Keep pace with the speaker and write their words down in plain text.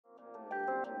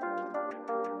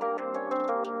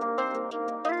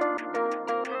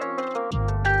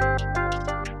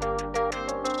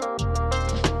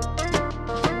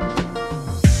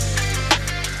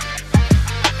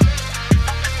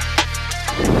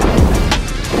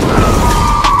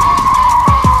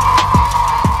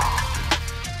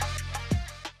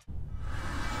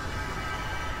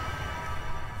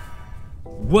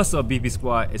What's up, BP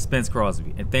Squad? It's Spence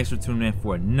Crosby, and thanks for tuning in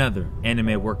for another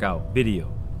anime workout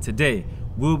video. Today,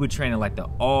 we'll be training like the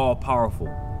all-powerful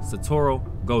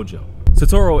Satoru Gojo.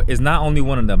 Satoru is not only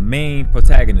one of the main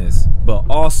protagonists, but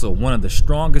also one of the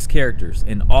strongest characters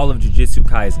in all of Jujutsu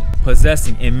Kaisen,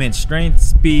 possessing immense strength,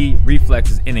 speed,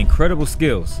 reflexes, and incredible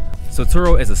skills.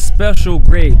 Satoru is a special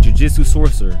grade Jujutsu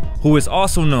sorcerer who is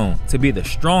also known to be the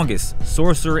strongest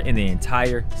sorcerer in the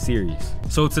entire series.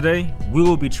 So today, we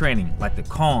will be training like the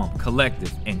calm,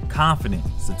 collective, and confident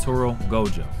Satoru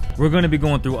Gojo. We're going to be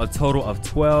going through a total of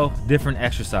 12 different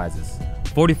exercises,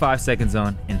 45 seconds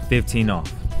on and 15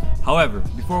 off. However,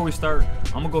 before we start,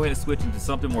 I'm gonna go ahead and switch into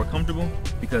something more comfortable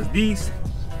because these,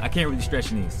 I can't really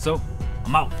stretch in these, so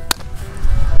I'm out.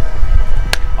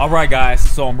 All right, guys,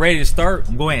 so I'm ready to start.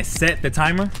 I'm going to set the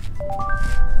timer.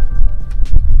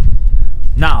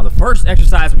 Now, the first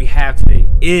exercise we have today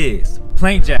is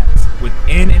plank jacks with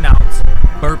in and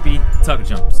out burpee tuck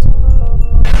jumps.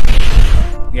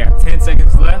 We have 10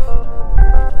 seconds left.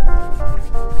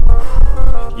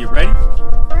 You ready?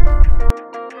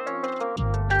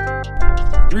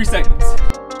 3 seconds.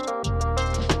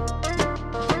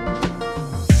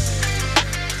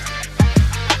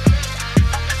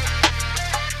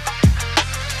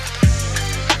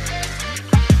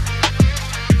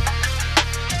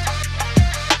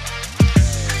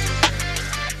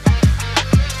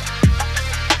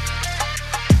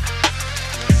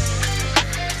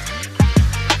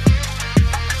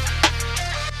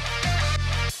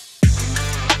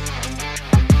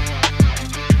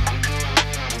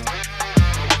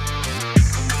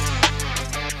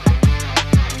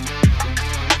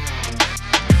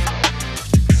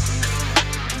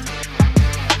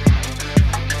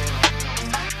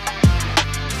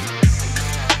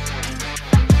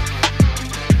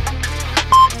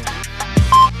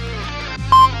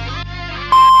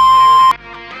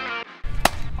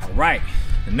 Right,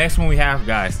 the next one we have,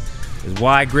 guys, is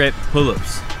wide grip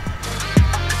pull-ups.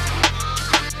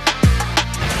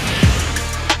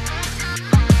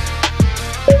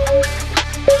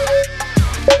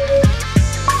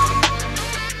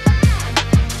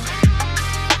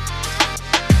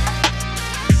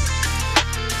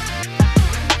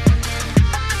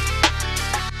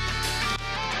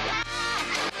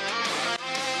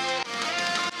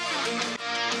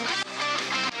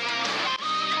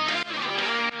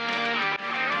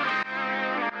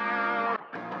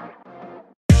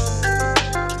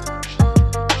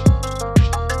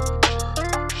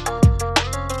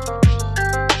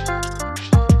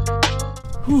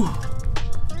 Whew.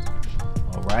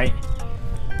 All right,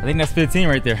 I think that's 15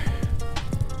 right there.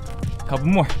 A couple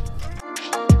more.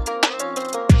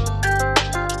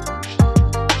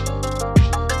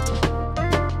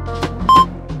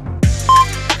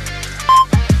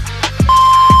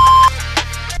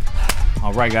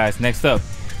 All right, guys, next up,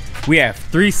 we have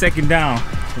 3 second down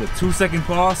with a 2 second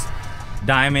pause,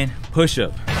 diamond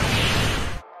push-up.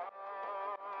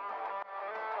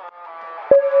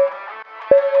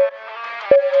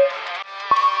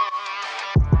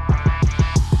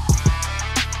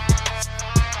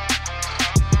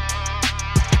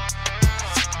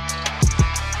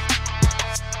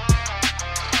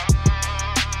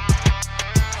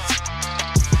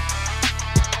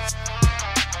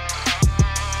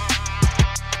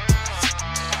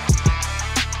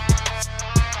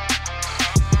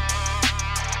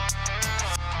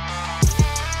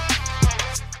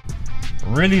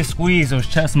 Really squeeze those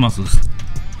chest muscles.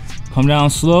 Come down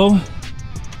slow,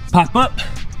 pop up,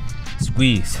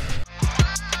 squeeze.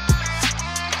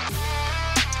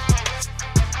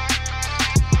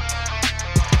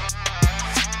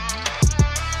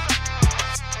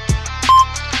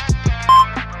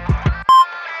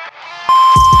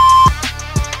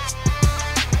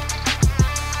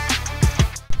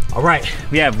 All right,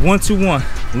 we have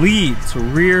 1-2-1 lead to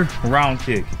rear round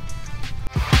kick.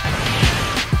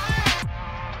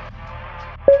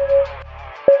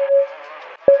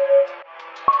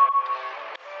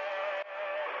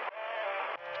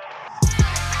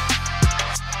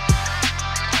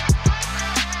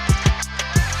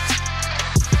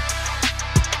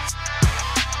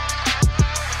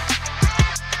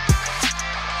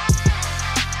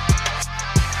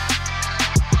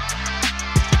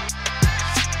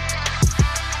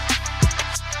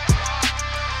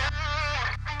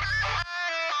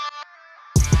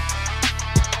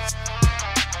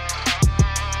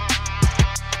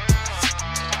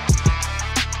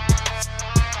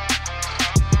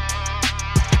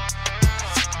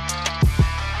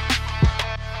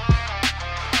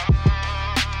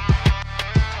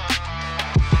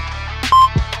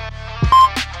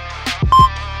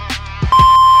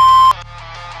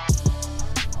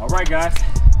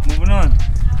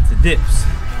 dips.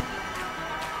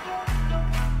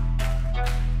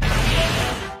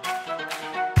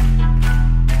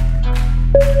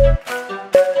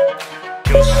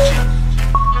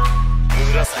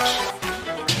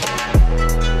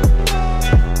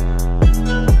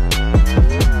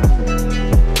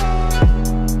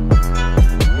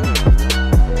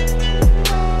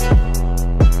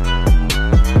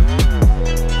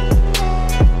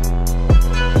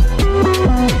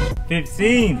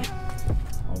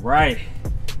 All right.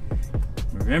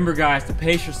 Remember, guys, to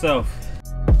pace yourself.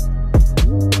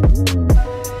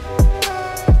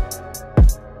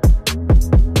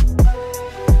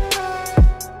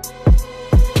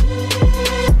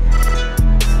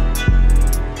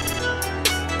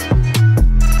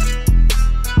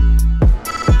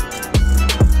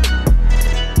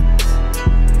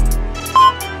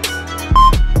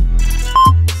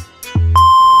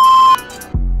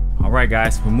 All right,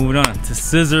 guys, we're moving on to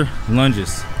scissor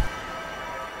lunges.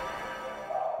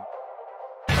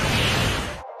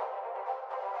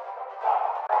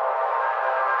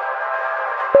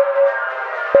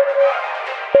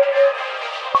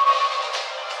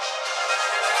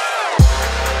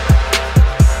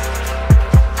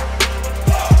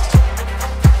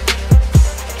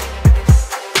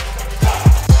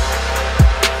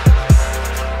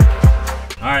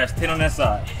 All right, let's 10 on that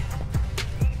side.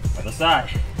 Other side.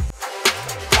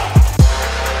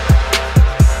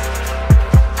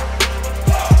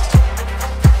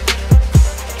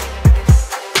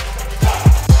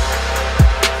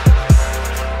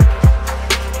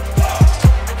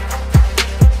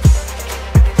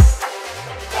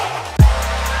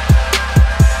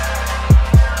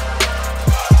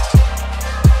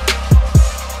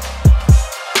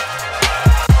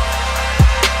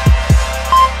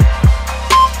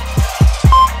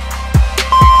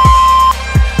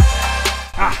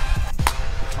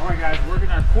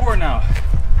 Core now.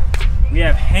 We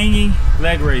have hanging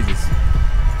leg raises.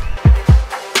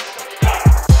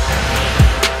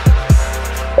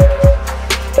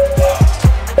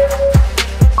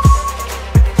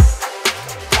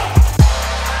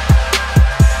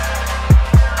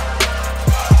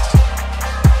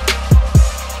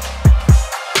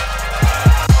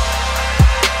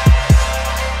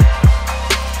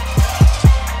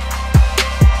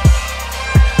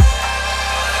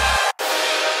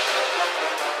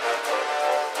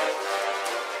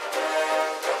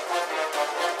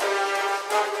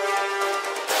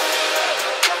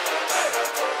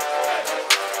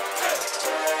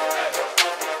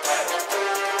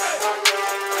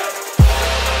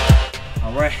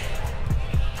 All right,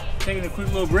 taking a quick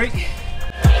little break.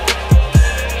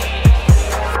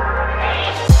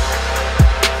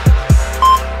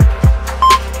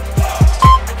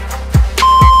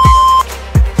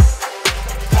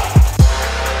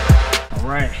 All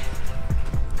right,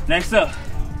 next up,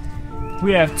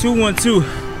 we have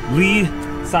 2-1-2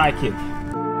 lead side kick.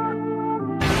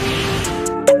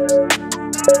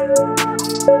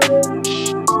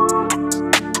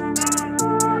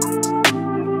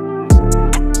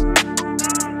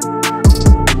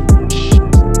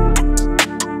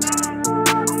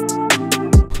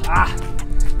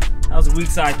 That was a weak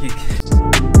side kick.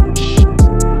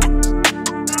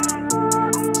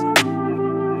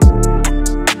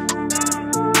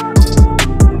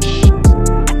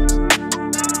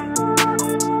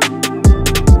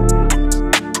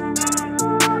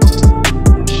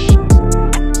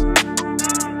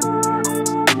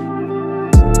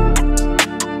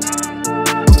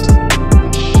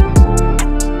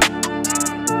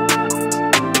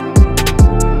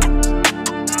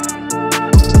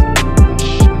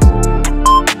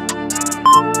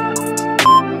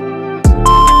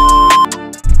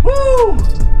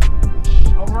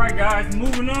 Guys,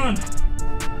 moving on.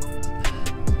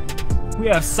 We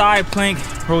have side plank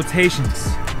rotations.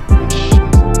 So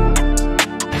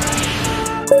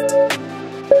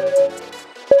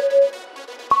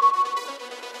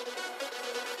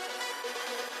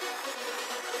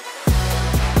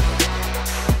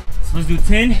let's do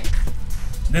 10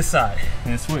 this side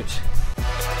and then switch.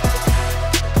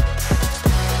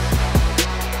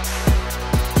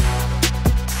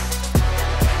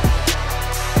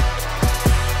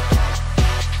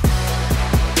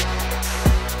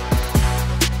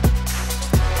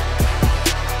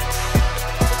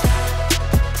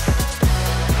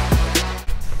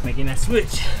 Making that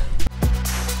switch.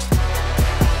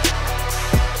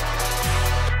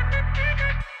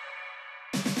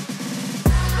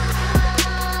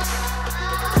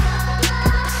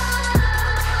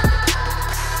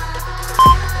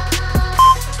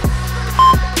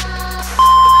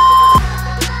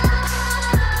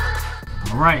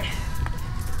 All right,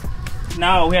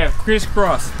 Now we have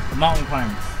crisscross mountain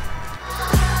climbers.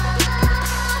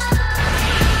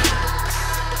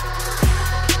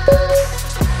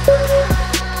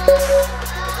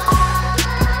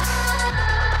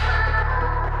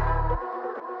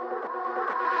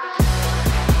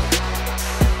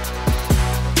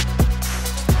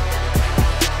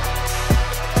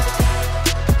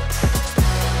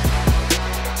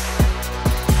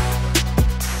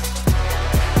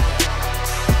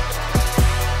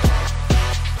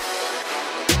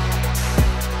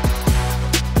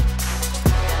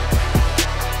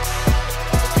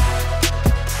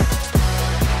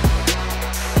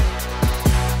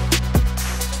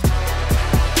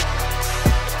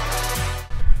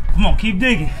 Come on, keep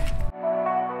digging.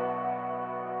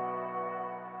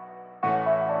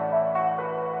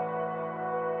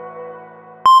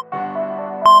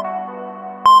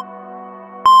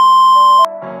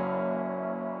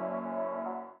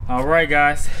 All right,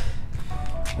 guys,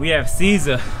 we have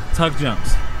Caesar tuck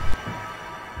jumps.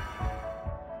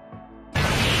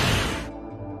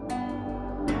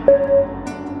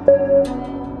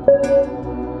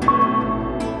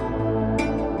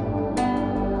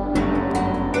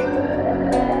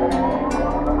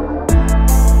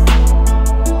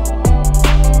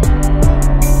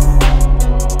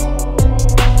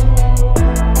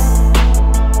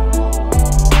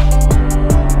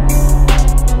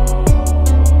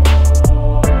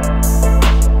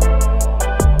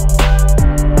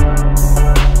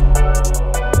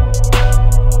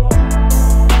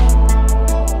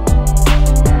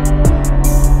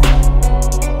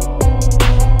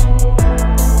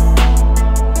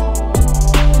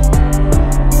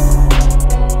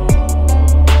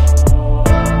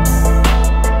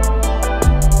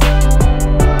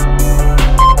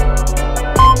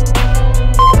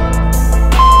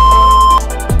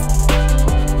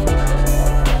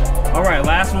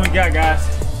 Got, guys,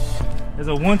 there's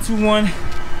a 1-2-1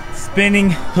 spinning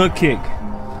hook kick.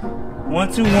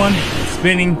 1-2-1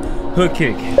 spinning hook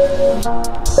kick.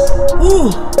 Woo!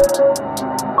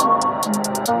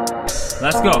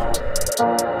 Let's go.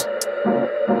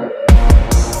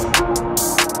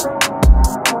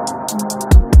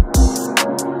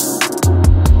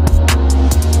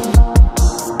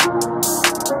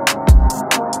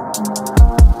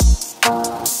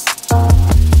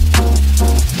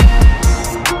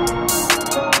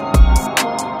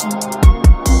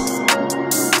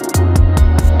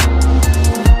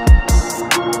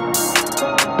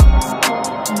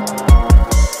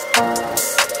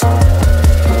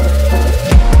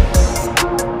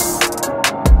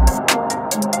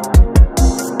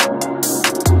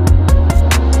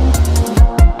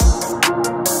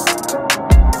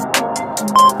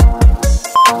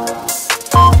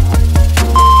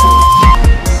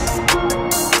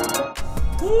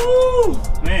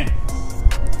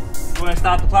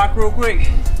 Stop the clock real quick.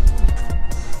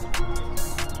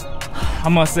 I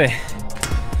must say,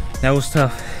 that was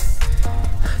tough.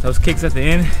 Those kicks at the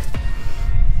end,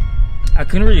 I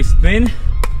couldn't really spin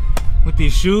with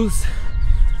these shoes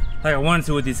like I wanted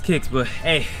to with these kicks, but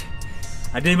hey,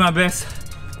 I did my best.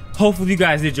 Hopefully you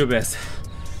guys did your best.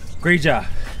 Great job.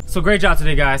 So great job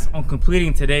today, guys, on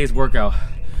completing today's workout.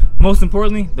 Most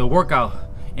importantly, the workout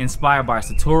inspired by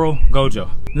Satoru Gojo.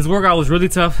 This workout was really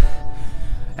tough.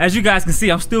 As you guys can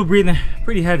see, I'm still breathing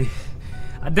pretty heavy.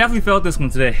 I definitely felt this one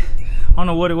today. I don't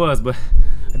know what it was, but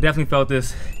I definitely felt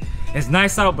this. It's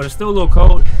nice out, but it's still a little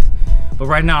cold. But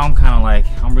right now, I'm kind of like,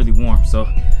 I'm really warm, so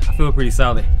I feel pretty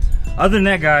solid. Other than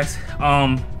that, guys,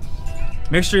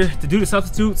 make sure to do the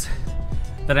substitutes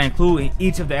that I include in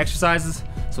each of the exercises,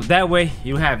 so that way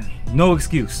you have no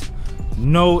excuse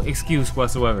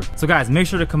whatsoever. So guys, make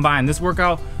sure to combine this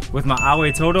workout with my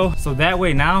Awe Todo, so that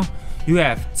way now you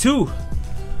have 2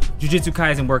 Jujutsu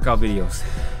Kaisen workout videos,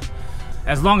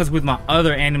 as long as with my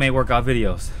other anime workout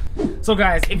videos. So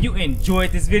guys, if you enjoyed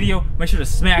this video, make sure to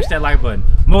smash that like button.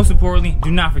 Most importantly,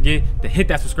 do not forget to hit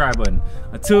that subscribe button.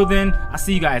 Until then, I'll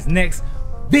see you guys next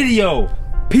video.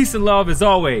 Peace and love as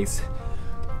always.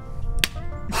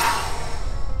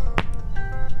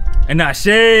 And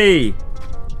Ashe.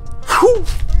 Whew.